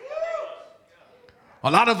 A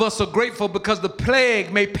lot of us are grateful because the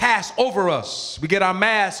plague may pass over us. We get our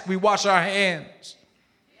mask, we wash our hands.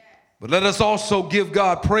 But let us also give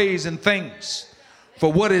God praise and thanks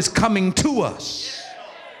for what is coming to us.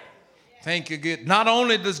 Thank you. Good. Not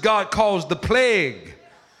only does God cause the plague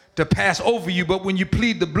to pass over you, but when you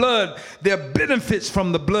plead the blood, there are benefits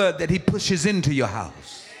from the blood that he pushes into your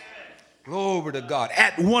house. Glory to God.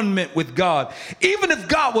 At one mint with God. Even if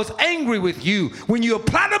God was angry with you, when you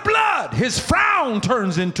apply the blood, his frown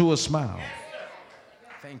turns into a smile.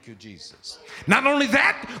 Thank you, Jesus. Not only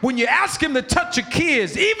that, when you ask him to touch your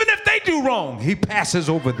kids, even if they do wrong, he passes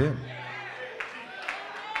over them.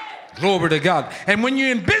 Glory to God. And when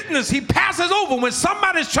you're in business, he passes over. When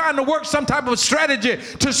somebody's trying to work some type of strategy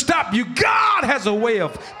to stop you, God has a way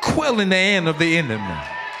of quelling the end of the enemy.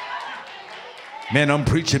 Man, I'm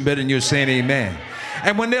preaching better than you're saying amen.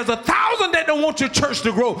 And when there's 1,000 that don't want your church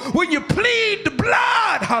to grow, when you plead the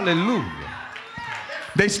blood, hallelujah,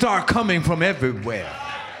 they start coming from everywhere.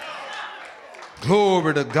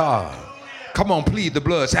 Glory to God. Come on, plead the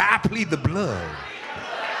blood. Say, I plead the blood.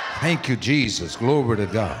 Thank you, Jesus. Glory to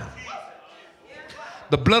God.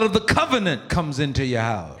 The blood of the covenant comes into your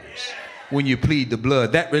house when you plead the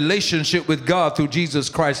blood. That relationship with God through Jesus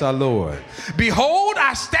Christ our Lord. Behold,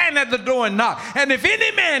 I stand at the door and knock. And if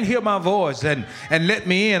any man hear my voice and let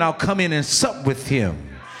me in, I'll come in and sup with him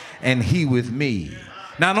and he with me.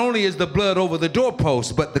 Not only is the blood over the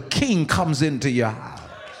doorpost, but the king comes into your house.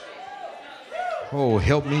 Oh,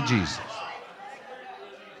 help me, Jesus.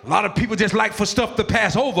 A lot of people just like for stuff to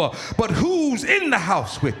pass over, but who's in the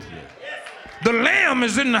house with you? The Lamb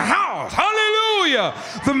is in the house. Hallelujah.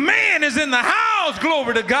 The man is in the house.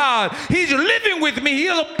 Glory to God. He's living with me. He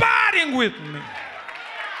is abiding with me.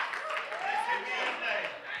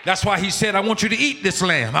 That's why he said, I want you to eat this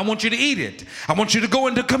lamb. I want you to eat it. I want you to go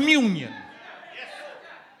into communion.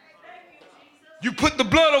 You put the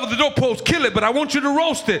blood over the doorpost, kill it, but I want you to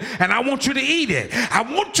roast it and I want you to eat it. I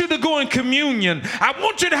want you to go in communion. I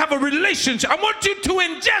want you to have a relationship. I want you to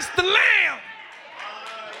ingest the lamb.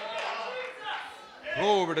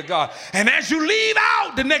 Glory to God. And as you leave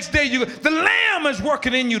out the next day, the lamb is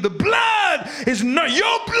working in you. The blood is not,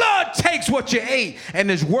 your blood takes what you ate and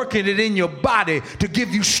is working it in your body to give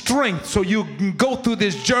you strength so you can go through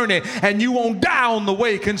this journey and you won't die on the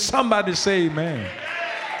way. Can somebody say amen?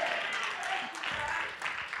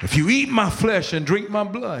 If you eat my flesh and drink my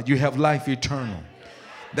blood, you have life eternal.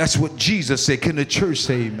 That's what Jesus said. Can the church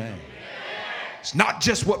say amen? It's not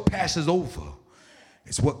just what passes over.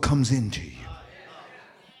 It's what comes into you.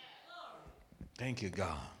 Thank you,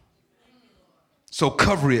 God. So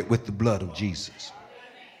cover it with the blood of Jesus.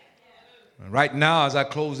 Right now, as I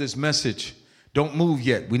close this message, don't move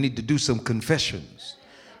yet. We need to do some confessions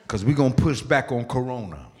because we're going to push back on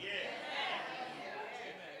Corona.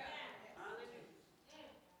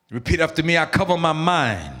 Repeat after me. I cover my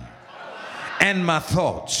mind and my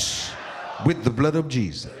thoughts with the blood of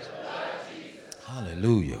Jesus.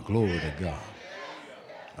 Hallelujah. Glory to God.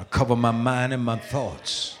 I cover my mind and my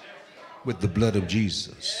thoughts with the blood of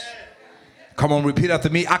Jesus. Come on, repeat after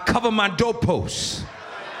me. I cover my doorposts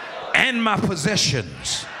and my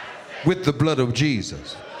possessions with the blood of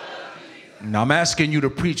Jesus. Now I'm asking you to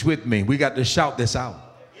preach with me. We got to shout this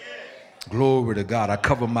out. Glory to God. I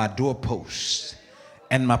cover my doorposts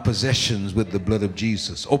and my possessions with the blood of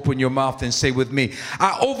Jesus. Open your mouth and say with me,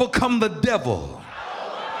 I overcome the devil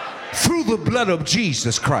through the blood of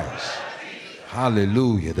Jesus Christ.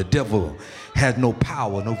 Hallelujah. The devil had no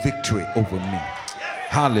power, no victory over me.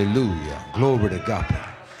 Hallelujah. Glory to God.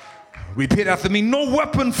 Repeat after me. No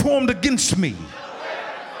weapon formed against me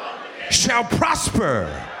shall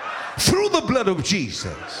prosper through the blood of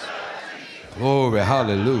Jesus. Glory.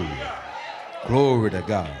 Hallelujah. Glory to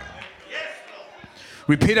God.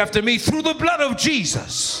 Repeat after me. Through the blood of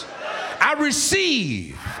Jesus, I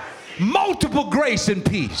receive multiple grace and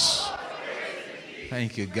peace.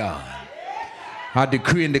 Thank you, God. I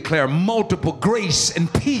decree and declare multiple grace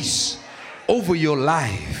and peace over your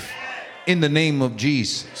life in the name of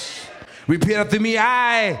Jesus. Repeat after me.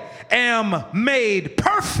 I am made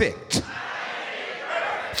perfect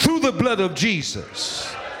through the blood of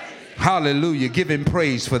Jesus. Hallelujah. Give him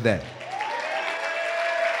praise for that.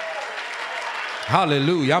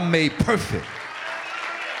 Hallelujah. I'm made perfect.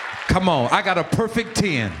 Come on. I got a perfect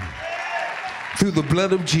 10 through the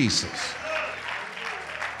blood of Jesus.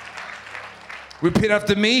 Repeat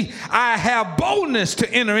after me. I have boldness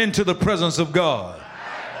to enter into the presence of God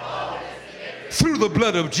through the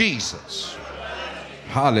blood of Jesus.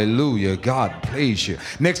 Hallelujah. God praise you.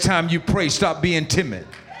 Next time you pray, stop being timid.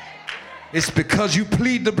 It's because you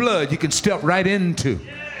plead the blood, you can step right into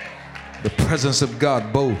the presence of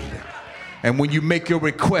God boldly. And when you make your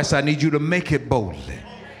request, I need you to make it boldly.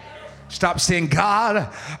 Stop saying,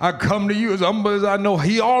 God, I come to you as humble as I know.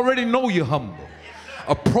 He already know you're humble.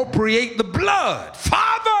 Appropriate the blood.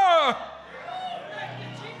 Father!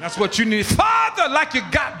 That's what you need. Father, like you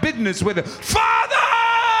got business with it. Father!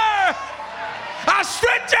 I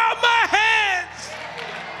stretch out my hands.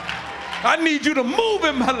 I need you to move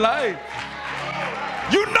in my life.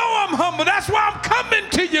 You know I'm humble. That's why I'm coming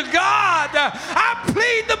to you, God. I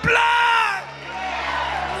plead the blood.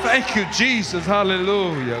 Thank you, Jesus.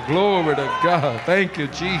 Hallelujah. Glory to God. Thank you,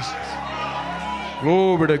 Jesus.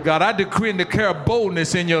 Glory to God. I decree and declare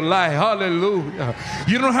boldness in your life. Hallelujah.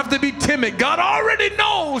 You don't have to be timid. God already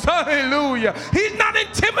knows. Hallelujah. He's not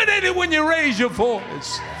intimidated when you raise your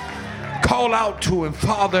voice. Call out to him.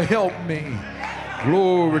 Father, help me.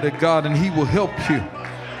 Glory to God, and he will help you.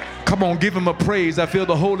 Come on, give him a praise. I feel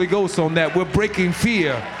the Holy Ghost on that. We're breaking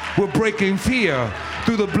fear. We're breaking fear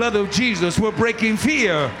through the blood of Jesus. We're breaking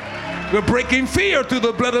fear. We're breaking fear through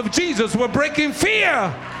the blood of Jesus. We're breaking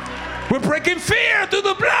fear. We're breaking fear through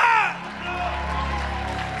the blood.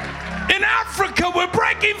 In Africa, we're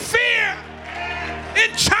breaking fear.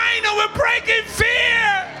 In China, we're breaking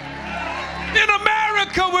fear. In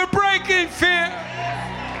America, we're breaking fear.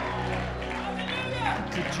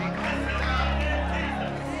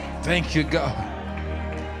 Thank you,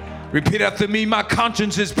 God. Repeat after me. My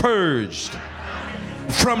conscience is purged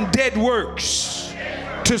from dead works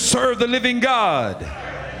to serve the living God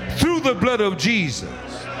through the blood of Jesus.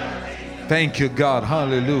 Thank you, God.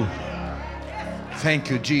 Hallelujah. Thank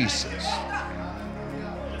you, Jesus.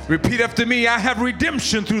 Repeat after me. I have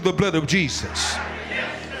redemption through the blood of Jesus.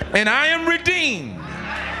 And I am redeemed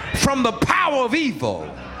from the power of evil.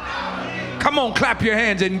 Come on, clap your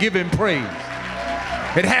hands and give him praise.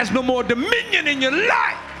 It has no more dominion in your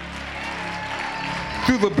life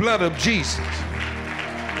through the blood of Jesus.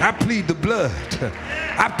 I plead the blood.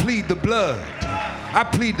 I plead the blood. I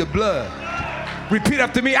plead the blood. Repeat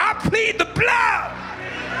after me. I plead the blood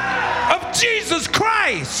of Jesus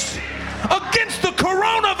Christ against the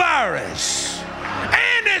coronavirus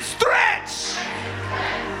and its threats.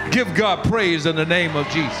 Give God praise in the name of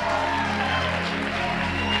Jesus.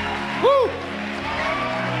 Woo!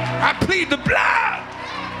 I plead the blood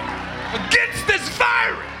against this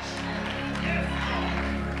virus.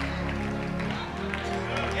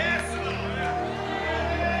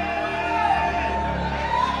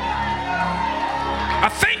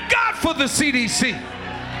 for the CDC.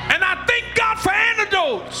 And I thank God for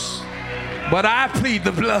antidotes. But I plead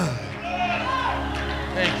the blood.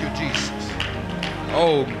 Thank you, Jesus.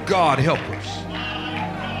 Oh, God, help us.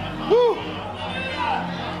 Woo.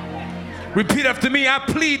 Repeat after me. I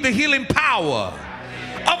plead the healing power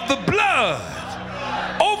of the blood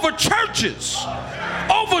over churches,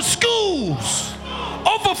 over schools,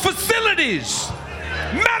 over facilities,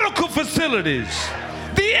 medical facilities,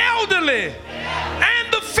 the elderly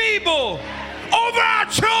and the feeble, over our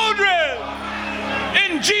children,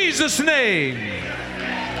 in Jesus' name.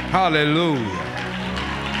 Hallelujah.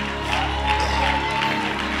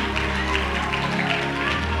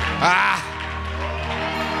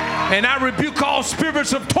 And I rebuke all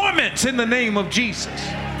spirits of torments in the name of Jesus,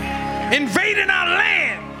 invading our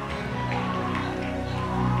land.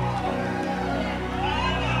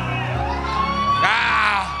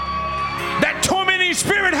 That tormenting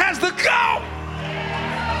spirit has to go.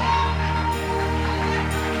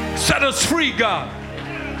 Set us free, God,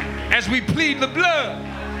 as we plead the blood.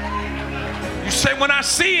 You say, when I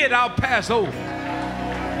see it, I'll pass over,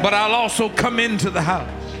 but I'll also come into the house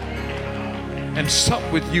and sup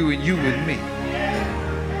with you and you with me.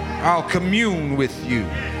 I'll commune with you.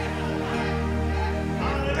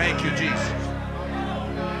 Thank you, Jesus.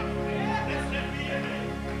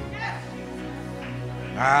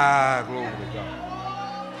 Glory to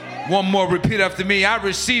God. One more, repeat after me. I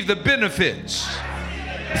receive the benefits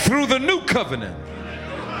through the new covenant,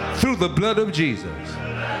 through the blood of Jesus.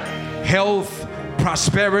 Health,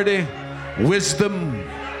 prosperity, wisdom,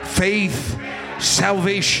 faith,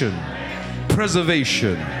 salvation,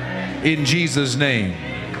 preservation, in Jesus' name.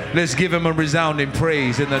 Let's give him a resounding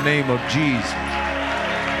praise in the name of Jesus.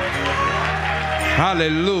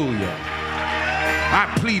 Hallelujah. I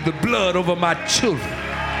plead the blood over my children,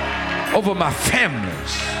 over my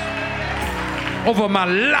families, over my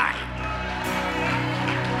life.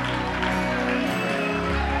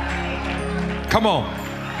 Come on.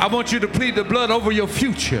 I want you to plead the blood over your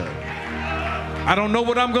future. I don't know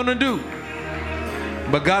what I'm going to do,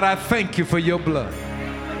 but God, I thank you for your blood.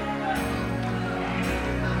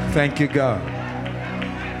 Thank you, God.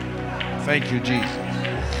 Thank you, Jesus.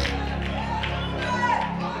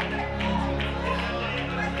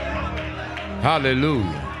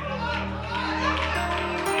 Hallelujah.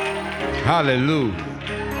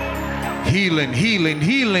 Hallelujah. Healing, healing,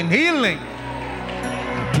 healing, healing.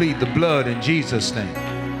 I plead the blood in Jesus' name.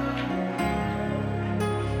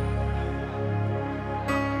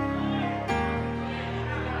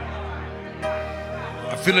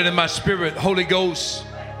 I feel it in my spirit. Holy Ghost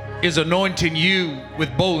is anointing you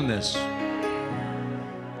with boldness.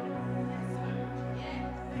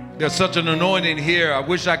 There's such an anointing here. I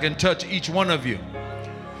wish I can touch each one of you,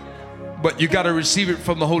 but you got to receive it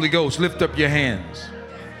from the Holy Ghost. Lift up your hands.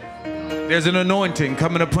 There's an anointing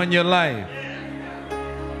coming upon your life.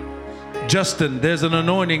 Justin, there's an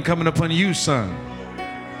anointing coming upon you, son.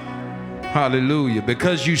 Hallelujah.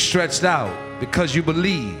 Because you stretched out, because you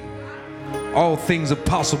believe, all things are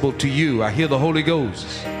possible to you. I hear the Holy Ghost.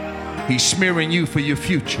 He's smearing you for your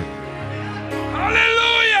future.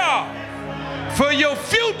 Hallelujah. For your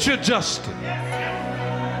future, Justin.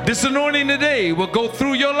 This anointing today will go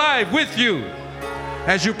through your life with you.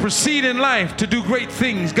 As you proceed in life to do great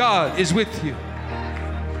things, God is with you.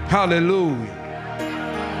 Hallelujah.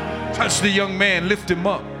 Touch the young man, lift him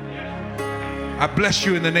up. I bless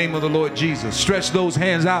you in the name of the Lord Jesus. Stretch those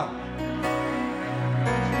hands out.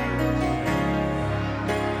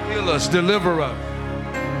 Heal us, deliver us,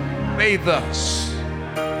 bathe us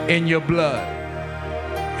in your blood.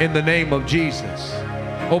 In the name of Jesus.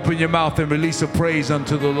 Open your mouth and release a praise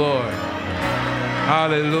unto the Lord.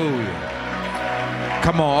 Hallelujah.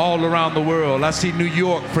 Come on, all around the world. I see New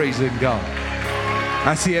York praising God.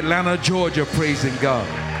 I see Atlanta, Georgia praising God.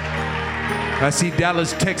 I see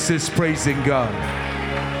Dallas, Texas praising God.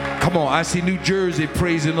 Come on, I see New Jersey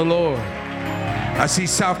praising the Lord. I see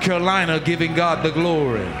South Carolina giving God the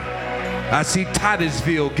glory. I see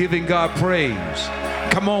Titusville giving God praise.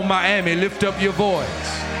 Come on, Miami, lift up your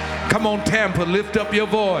voice. Come on, Tampa, lift up your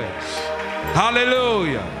voice.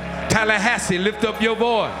 Hallelujah. Tallahassee, lift up your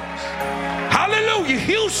voice. Hallelujah.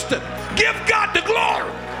 Houston, give God the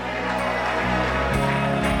glory.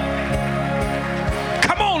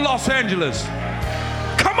 Come on, Los Angeles.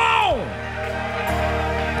 Come on.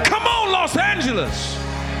 Come on, Los Angeles.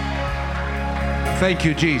 Thank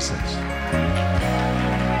you, Jesus.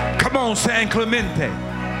 Come on, San Clemente.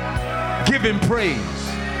 Give him praise.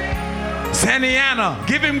 Santa Ana,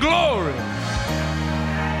 give him glory.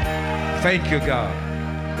 Thank you, God.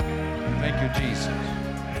 Thank you, Jesus.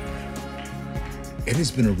 It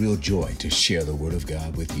has been a real joy to share the Word of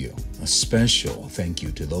God with you. A special thank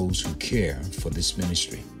you to those who care for this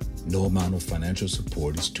ministry. No amount of financial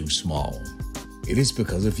support is too small. It is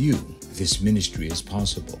because of you this ministry is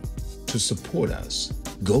possible. To support us,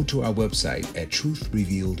 go to our website at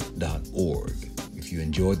truthrevealed.org. If you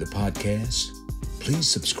enjoyed the podcast, please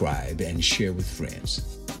subscribe and share with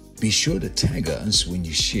friends. Be sure to tag us when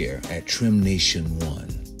you share at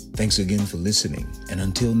TrimNation1. Thanks again for listening, and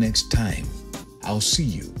until next time, I'll see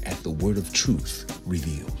you at the Word of Truth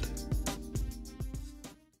Revealed.